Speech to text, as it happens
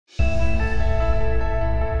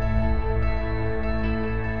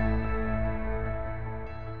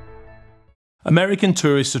American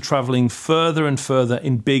tourists are travelling further and further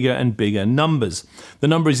in bigger and bigger numbers. The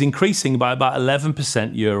number is increasing by about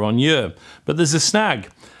 11% year on year. But there's a snag.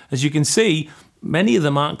 As you can see, many of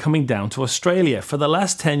them aren't coming down to Australia. For the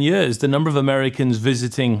last 10 years, the number of Americans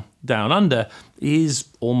visiting down under is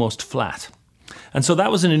almost flat. And so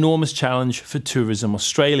that was an enormous challenge for Tourism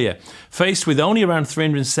Australia. Faced with only around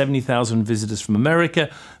 370,000 visitors from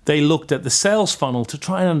America, they looked at the sales funnel to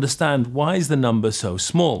try and understand why is the number so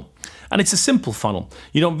small. And it's a simple funnel.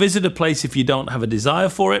 You don't visit a place if you don't have a desire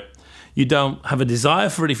for it. You don't have a desire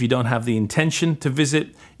for it if you don't have the intention to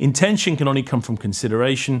visit. Intention can only come from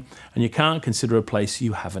consideration, and you can't consider a place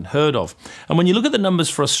you haven't heard of. And when you look at the numbers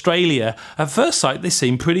for Australia, at first sight, they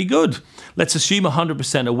seem pretty good. Let's assume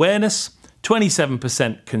 100% awareness,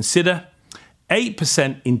 27% consider,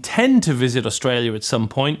 8% intend to visit Australia at some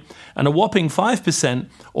point, and a whopping 5%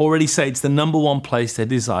 already say it's the #1 place they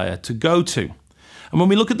desire to go to. And when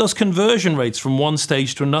we look at those conversion rates from one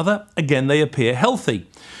stage to another, again, they appear healthy.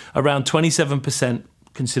 Around 27%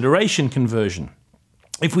 consideration conversion.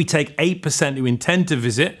 If we take 8% who intend to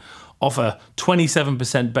visit off a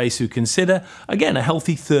 27% base who consider, again, a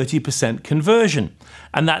healthy 30% conversion.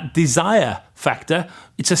 And that desire factor,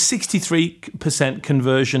 it's a 63%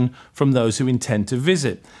 conversion from those who intend to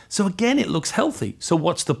visit. So again, it looks healthy. So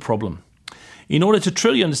what's the problem? In order to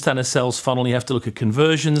truly understand a sales funnel, you have to look at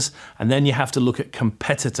conversions, and then you have to look at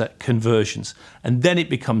competitor conversions. And then it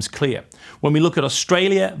becomes clear. When we look at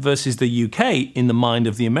Australia versus the UK in the mind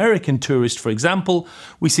of the American tourist, for example,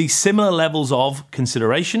 we see similar levels of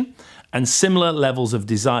consideration and similar levels of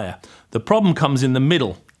desire. The problem comes in the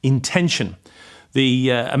middle, intention.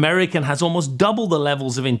 The American has almost double the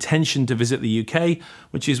levels of intention to visit the UK,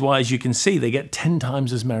 which is why, as you can see, they get 10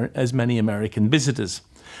 times as many American visitors.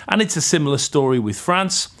 And it's a similar story with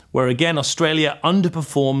France, where again, Australia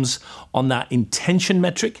underperforms on that intention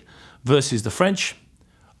metric versus the French,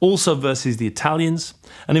 also versus the Italians.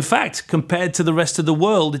 And in fact, compared to the rest of the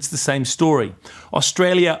world, it's the same story.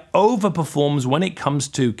 Australia overperforms when it comes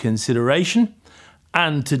to consideration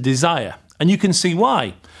and to desire. And you can see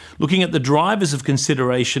why. Looking at the drivers of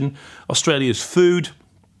consideration, Australia's food,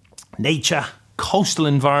 nature, coastal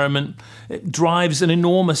environment, it drives an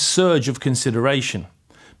enormous surge of consideration.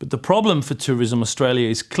 But the problem for Tourism Australia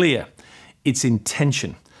is clear. It's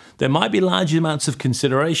intention. There might be large amounts of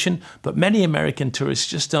consideration, but many American tourists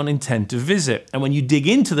just don't intend to visit. And when you dig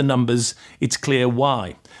into the numbers, it's clear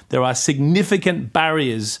why. There are significant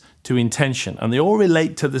barriers to intention, and they all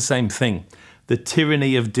relate to the same thing, the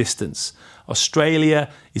tyranny of distance. Australia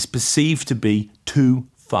is perceived to be too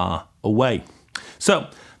far away. So,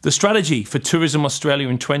 the strategy for Tourism Australia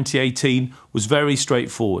in 2018 was very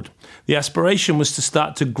straightforward. The aspiration was to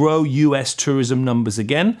start to grow US tourism numbers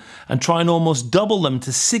again and try and almost double them to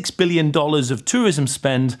 $6 billion of tourism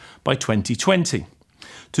spend by 2020.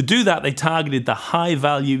 To do that, they targeted the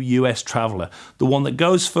high-value US traveller, the one that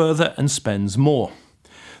goes further and spends more.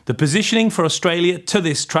 The positioning for Australia to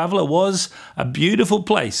this traveller was a beautiful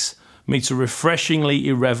place meets a refreshingly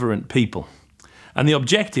irreverent people. And the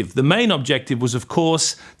objective, the main objective was, of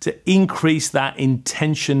course, to increase that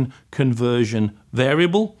intention conversion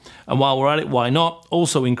variable. And while we're at it, why not?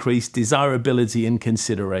 Also increase desirability and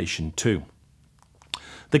consideration too.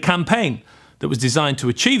 The campaign that was designed to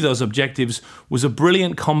achieve those objectives was a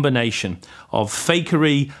brilliant combination of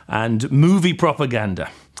fakery and movie propaganda.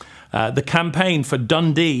 The campaign for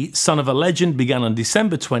Dundee, Son of a Legend, began on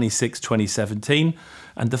December 26, 2017,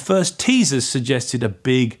 and the first teasers suggested a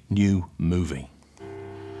big new movie.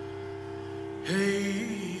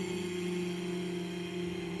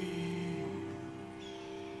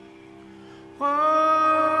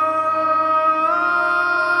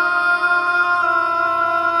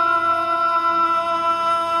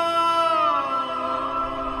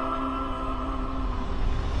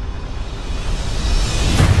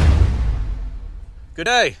 Good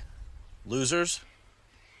day, losers.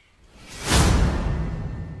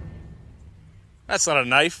 That's not a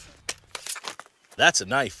knife. That's a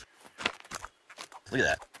knife. Look at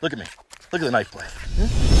that. Look at me. Look at the knife blade.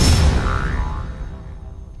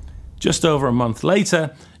 Just over a month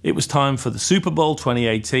later, it was time for the Super Bowl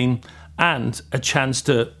 2018 and a chance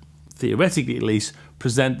to, theoretically at least,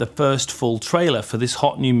 present the first full trailer for this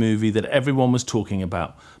hot new movie that everyone was talking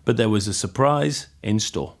about. But there was a surprise in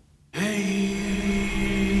store.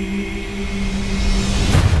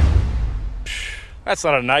 That's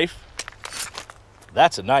not a knife.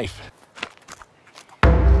 That's a knife.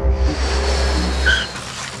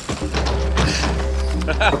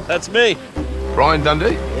 That's me. Brian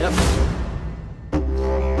Dundee? Yep.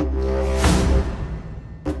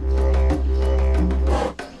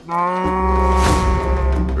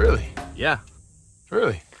 Really? Yeah.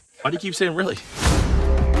 Really? Why do you keep saying really?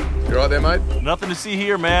 You right there, mate? Nothing to see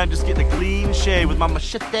here, man. Just getting a clean shave with my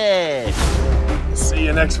machete. See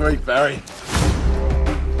you next week, Barry.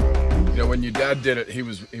 You know, when your dad did it, he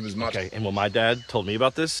was much... Okay, and when my dad told me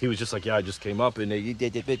about this, he was just like, yeah, I just came up and he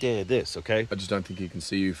did this, okay? I just don't think he can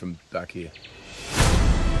see you from back here.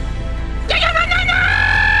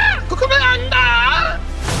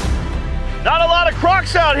 Not a lot of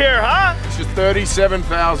crocs out here, huh? It's just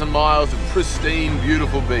 37,000 miles of pristine,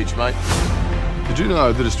 beautiful beach, mate. Did you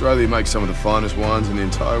know that Australia makes some of the finest wines in the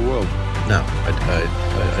entire world? No,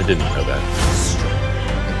 I didn't know that.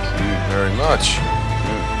 Thank you very much.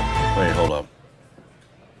 Wait, hold up.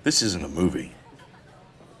 This isn't a movie.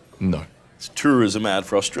 No. It's a tourism ad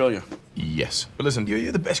for Australia. Yes. But listen,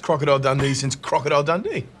 you're the best Crocodile Dundee since Crocodile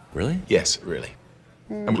Dundee. Really? Yes, really.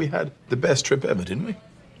 And we had the best trip ever, didn't we?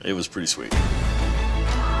 It was pretty sweet.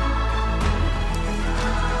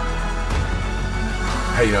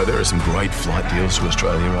 Hey, you know, there are some great flight deals to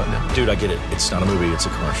Australia right now. Dude, I get it. It's not a movie, it's a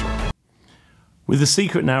commercial. With the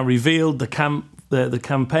secret now revealed, the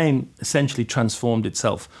campaign essentially transformed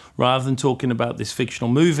itself. Rather than talking about this fictional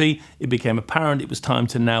movie, it became apparent it was time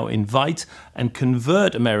to now invite and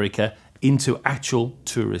convert America into actual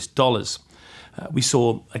tourist dollars. We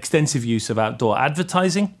saw extensive use of outdoor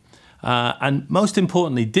advertising, and most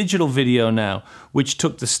importantly, digital video now, which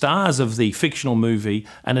took the stars of the fictional movie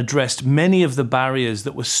and addressed many of the barriers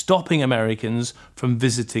that were stopping Americans from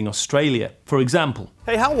visiting Australia. For example,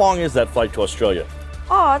 Hey, how long is that flight to Australia?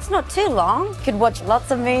 Oh, it's not too long. You could watch lots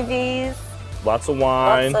of movies. Lots of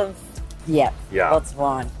wine. Yeah, Yeah. lots of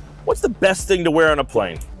wine. What's the best thing to wear on a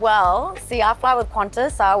plane? Well, see, I fly with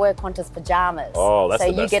Qantas, so I wear Qantas pajamas. Oh, that's so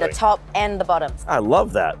the best you get thing. a top and the bottoms. I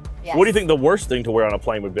love that. Yes. What do you think the worst thing to wear on a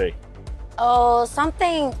plane would be? Oh,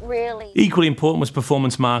 something really... equally important was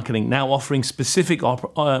performance marketing, now offering specific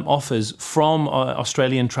offers from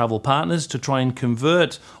Australian travel partners to try and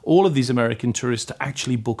convert all of these American tourists to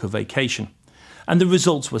actually book a vacation. And the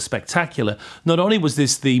results were spectacular. Not only was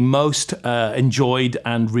this the most enjoyed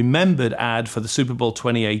and remembered ad for the Super Bowl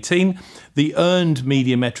 2018, the earned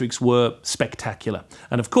media metrics were spectacular.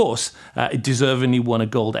 And of course, it deservingly won a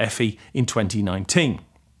Gold Effie in 2019.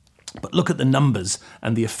 But look at the numbers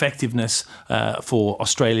and the effectiveness for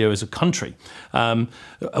Australia as a country.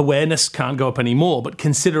 Awareness can't go up anymore, but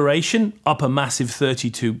consideration up a massive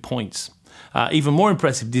 32 points. Even more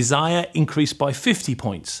impressive, desire increased by 50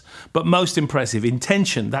 points. But most impressive,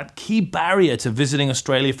 intention, that key barrier to visiting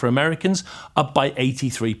Australia for Americans, up by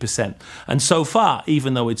 83%. And so far,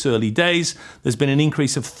 even though it's early days, there's been an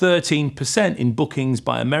increase of 13% in bookings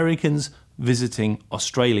by Americans visiting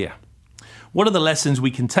Australia. What are the lessons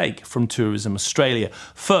we can take from Tourism Australia?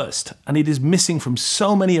 First, and it is missing from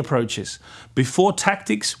so many approaches, before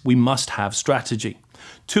tactics, we must have strategy.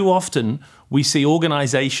 Too often, we see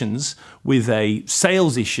organisations with a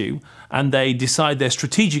sales issue and they decide their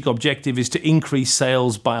strategic objective is to increase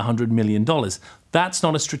sales by $100 million. That's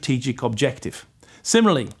not a strategic objective.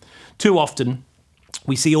 Similarly, too often,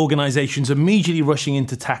 we see organisations immediately rushing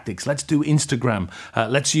into tactics. Let's do Instagram.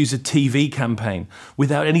 Let's use a TV campaign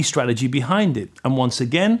without any strategy behind it. And once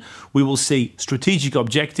again, we will see strategic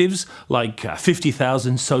objectives like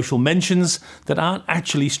 50,000 social mentions that aren't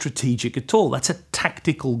actually strategic at all. That's a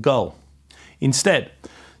tactical goal. Instead,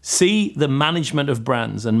 see the management of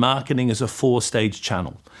brands and marketing as a four-stage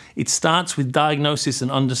channel. It starts with diagnosis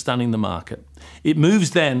and understanding the market. It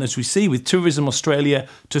moves then, as we see with Tourism Australia,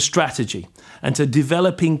 to strategy and to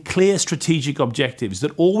developing clear strategic objectives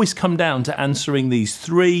that always come down to answering these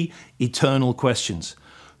three eternal questions.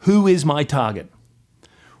 Who is my target?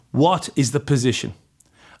 What is the position?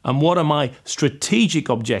 And what are my strategic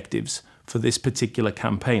objectives for this particular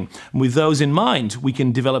campaign? And with those in mind, we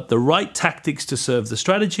can develop the right tactics to serve the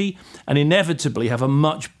strategy and inevitably have a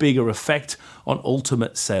much bigger effect on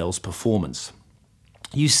ultimate sales performance.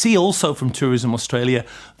 You see also from Tourism Australia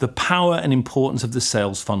the power and importance of the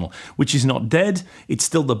sales funnel, which is not dead, it's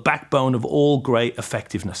still the backbone of all great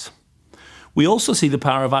effectiveness. We also see the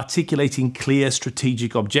power of articulating clear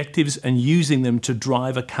strategic objectives and using them to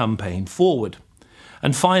drive a campaign forward.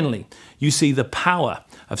 And finally, you see the power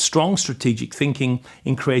of strong strategic thinking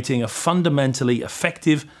in creating a fundamentally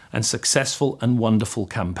effective and successful and wonderful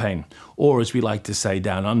campaign, or as we like to say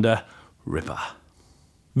down under, ripper.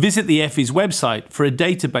 Visit the Effie's website for a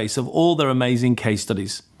database of all their amazing case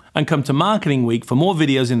studies, and come to Marketing Week for more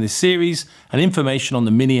videos in this series and information on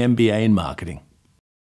the mini MBA in marketing.